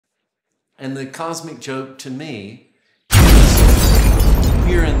And the cosmic joke to me is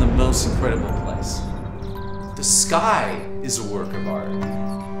we're in the most incredible place. The sky is a work of art.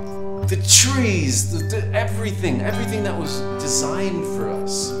 The trees, everything that was designed for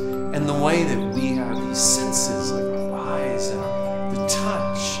us. And the way that we have these senses, like our eyes and the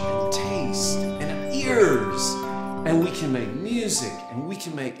touch and taste and our ears. And we can make music and we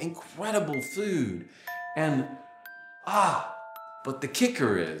can make incredible food. And but the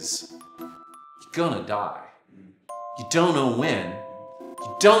kicker is, you're gonna die. You don't know when.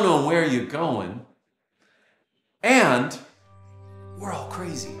 You don't know where you're going. And we're all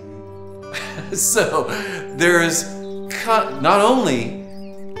crazy. So there's not only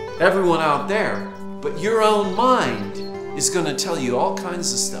everyone out there, but your own mind is gonna tell you all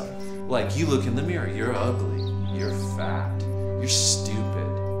kinds of stuff. Like you look in the mirror, you're ugly, you're fat, you're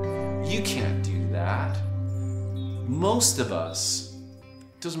stupid, you can't do that. Most of us,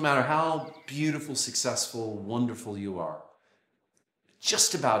 doesn't matter how beautiful, successful, wonderful you are,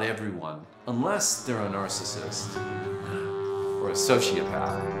 just about everyone, unless they're a narcissist or a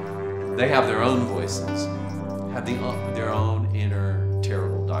sociopath, they have their own voices, have their own inner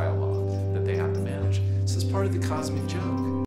terrible dialogue that they have to manage. So it's part of the cosmic joke.